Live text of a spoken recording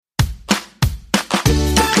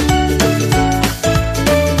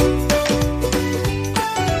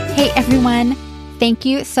everyone. Thank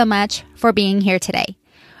you so much for being here today.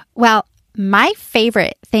 Well, my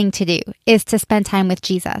favorite thing to do is to spend time with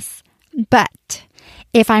Jesus. But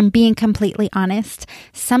if I'm being completely honest,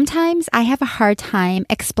 sometimes I have a hard time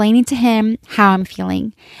explaining to him how I'm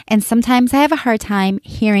feeling. And sometimes I have a hard time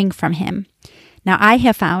hearing from him. Now, I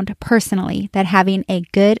have found personally that having a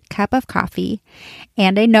good cup of coffee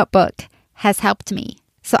and a notebook has helped me.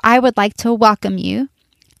 So I would like to welcome you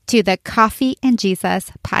to the Coffee and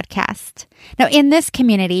Jesus podcast. Now, in this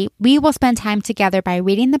community, we will spend time together by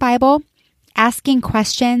reading the Bible, asking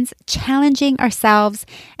questions, challenging ourselves,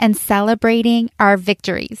 and celebrating our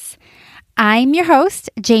victories. I'm your host,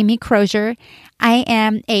 Jamie Crozier. I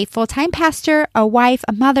am a full-time pastor, a wife,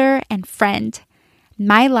 a mother, and friend.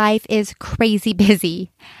 My life is crazy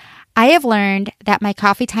busy. I have learned that my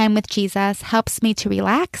coffee time with Jesus helps me to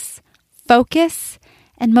relax, focus,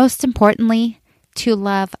 and most importantly, to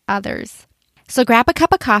love others. So grab a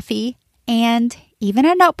cup of coffee and even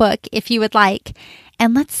a notebook if you would like,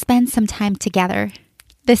 and let's spend some time together.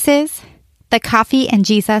 This is the Coffee and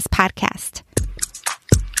Jesus podcast.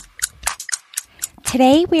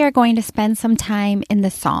 Today we are going to spend some time in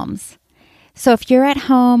the Psalms. So if you're at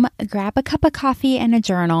home, grab a cup of coffee and a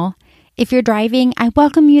journal. If you're driving, I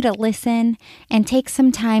welcome you to listen and take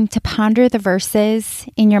some time to ponder the verses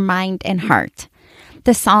in your mind and heart.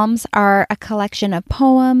 The Psalms are a collection of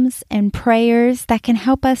poems and prayers that can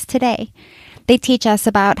help us today. They teach us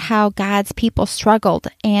about how God's people struggled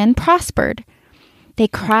and prospered. They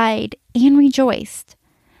cried and rejoiced.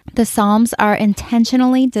 The Psalms are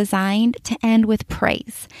intentionally designed to end with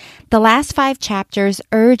praise. The last 5 chapters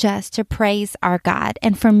urge us to praise our God.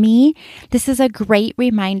 And for me, this is a great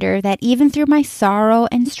reminder that even through my sorrow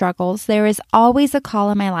and struggles, there is always a call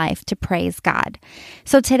in my life to praise God.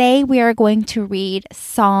 So today we are going to read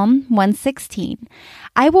Psalm 116.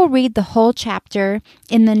 I will read the whole chapter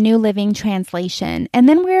in the New Living Translation, and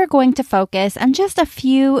then we are going to focus on just a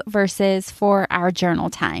few verses for our journal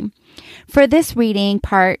time. For this reading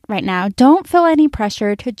part right now, don't feel any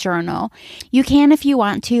pressure to journal. You can if you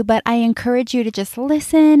want to, but I encourage you to just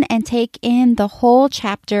listen and take in the whole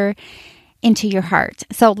chapter into your heart.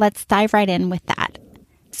 So let's dive right in with that.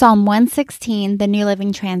 Psalm 116, the New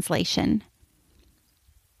Living Translation.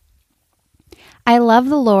 I love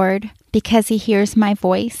the Lord because he hears my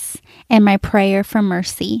voice and my prayer for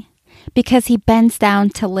mercy. Because he bends down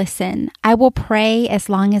to listen, I will pray as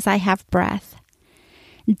long as I have breath.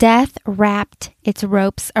 Death wrapped its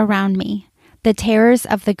ropes around me. The terrors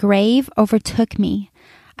of the grave overtook me.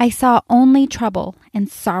 I saw only trouble and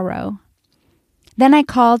sorrow. Then I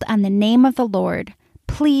called on the name of the Lord.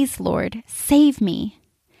 Please, Lord, save me.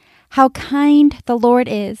 How kind the Lord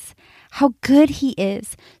is. How good he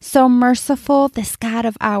is. So merciful, this God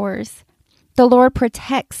of ours. The Lord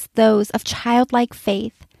protects those of childlike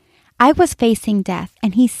faith. I was facing death,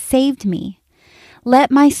 and he saved me.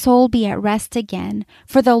 Let my soul be at rest again,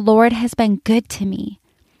 for the Lord has been good to me.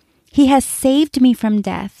 He has saved me from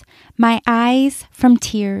death, my eyes from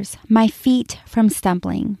tears, my feet from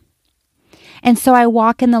stumbling. And so I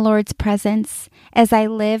walk in the Lord's presence as I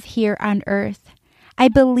live here on earth. I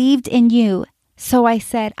believed in you, so I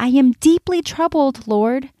said, I am deeply troubled,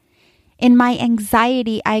 Lord. In my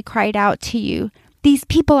anxiety, I cried out to you, these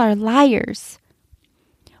people are liars.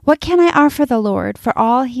 What can I offer the Lord for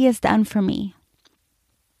all he has done for me?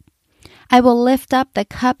 I will lift up the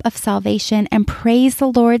cup of salvation and praise the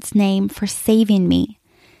Lord's name for saving me.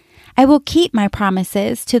 I will keep my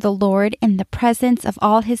promises to the Lord in the presence of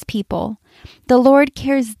all his people. The Lord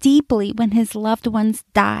cares deeply when his loved ones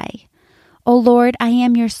die. O Lord, I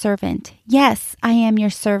am your servant. Yes, I am your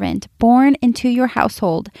servant, born into your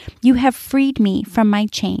household. You have freed me from my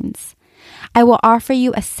chains. I will offer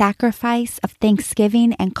you a sacrifice of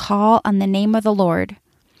thanksgiving and call on the name of the Lord.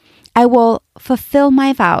 I will fulfill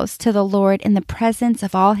my vows to the Lord in the presence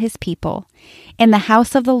of all his people, in the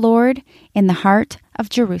house of the Lord, in the heart of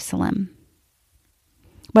Jerusalem.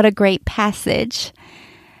 What a great passage.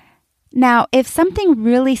 Now, if something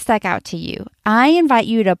really stuck out to you, I invite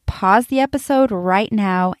you to pause the episode right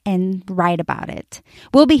now and write about it.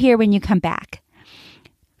 We'll be here when you come back.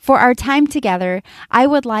 For our time together, I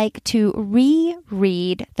would like to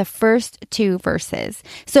reread the first 2 verses.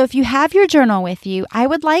 So if you have your journal with you, I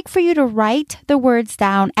would like for you to write the words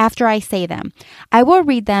down after I say them. I will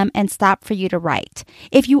read them and stop for you to write.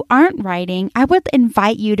 If you aren't writing, I would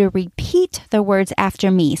invite you to repeat the words after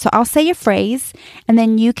me. So I'll say a phrase and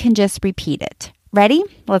then you can just repeat it. Ready?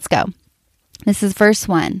 Let's go. This is verse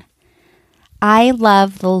 1. I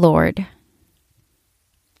love the Lord,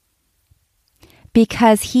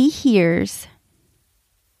 because he hears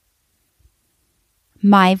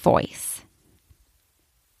my voice.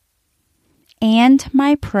 and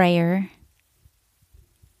my prayer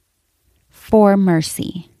for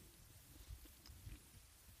mercy.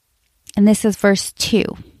 And this is verse 2.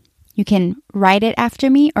 You can write it after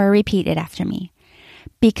me or repeat it after me.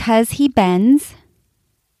 Because he bends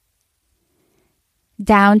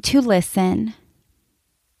down to listen,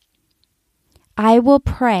 I will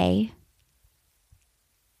pray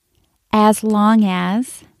as long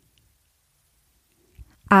as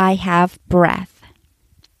I have breath.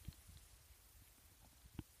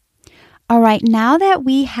 All right, now that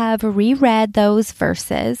we have reread those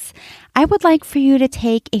verses, I would like for you to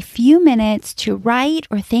take a few minutes to write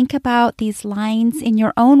or think about these lines in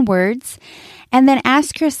your own words, and then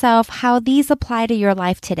ask yourself how these apply to your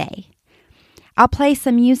life today. I'll play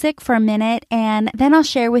some music for a minute, and then I'll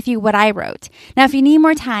share with you what I wrote. Now, if you need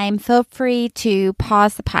more time, feel free to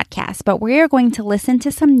pause the podcast, but we're going to listen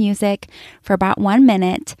to some music for about 1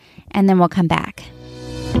 minute, and then we'll come back.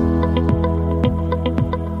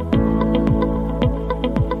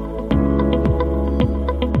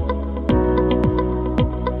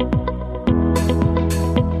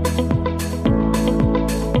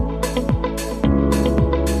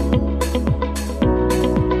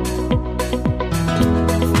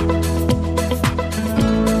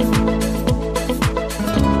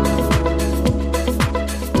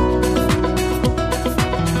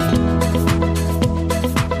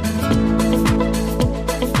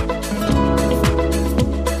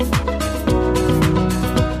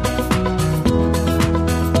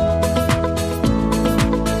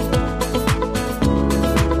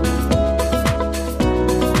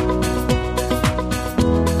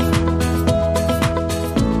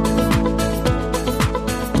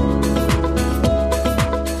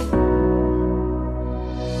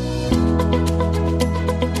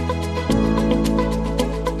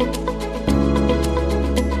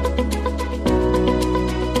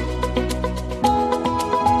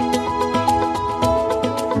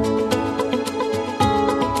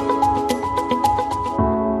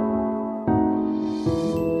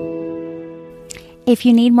 If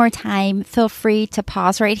you need more time, feel free to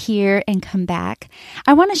pause right here and come back.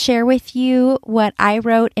 I want to share with you what I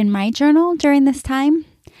wrote in my journal during this time.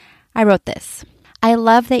 I wrote this. I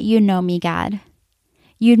love that you know me, God.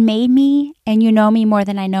 You made me and you know me more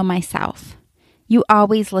than I know myself. You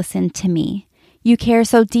always listen to me. You care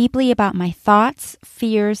so deeply about my thoughts,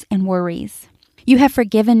 fears, and worries. You have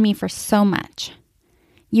forgiven me for so much.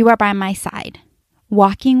 You are by my side,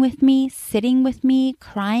 walking with me, sitting with me,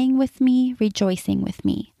 crying with me, rejoicing with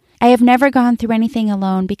me. I have never gone through anything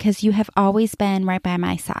alone because you have always been right by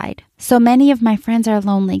my side. So many of my friends are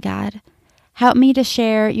lonely, God. Help me to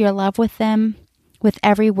share your love with them with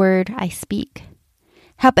every word I speak.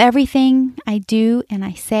 Help everything I do and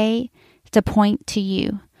I say to point to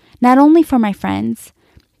you, not only for my friends,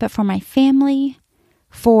 but for my family,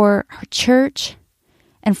 for our church,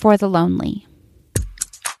 and for the lonely.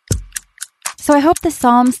 So I hope the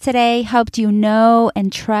Psalms today helped you know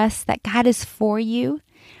and trust that God is for you.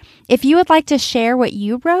 If you would like to share what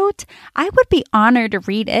you wrote, I would be honored to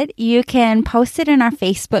read it. You can post it in our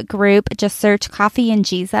Facebook group. Just search Coffee and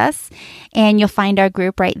Jesus, and you'll find our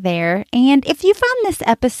group right there. And if you found this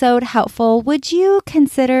episode helpful, would you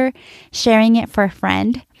consider sharing it for a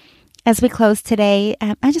friend? As we close today,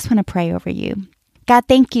 I just want to pray over you. God,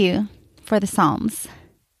 thank you for the Psalms.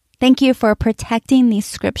 Thank you for protecting these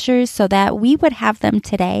scriptures so that we would have them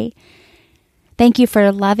today. Thank you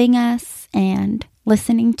for loving us and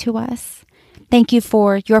listening to us. Thank you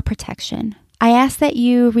for your protection. I ask that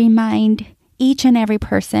you remind each and every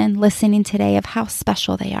person listening today of how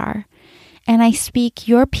special they are. And I speak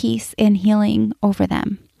your peace and healing over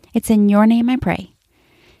them. It's in your name I pray.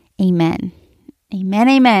 Amen. Amen,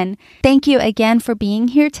 amen. Thank you again for being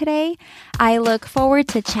here today. I look forward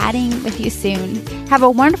to chatting with you soon. Have a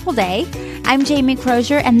wonderful day. I'm Jamie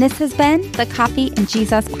Crozier, and this has been the Coffee and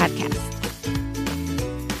Jesus Podcast.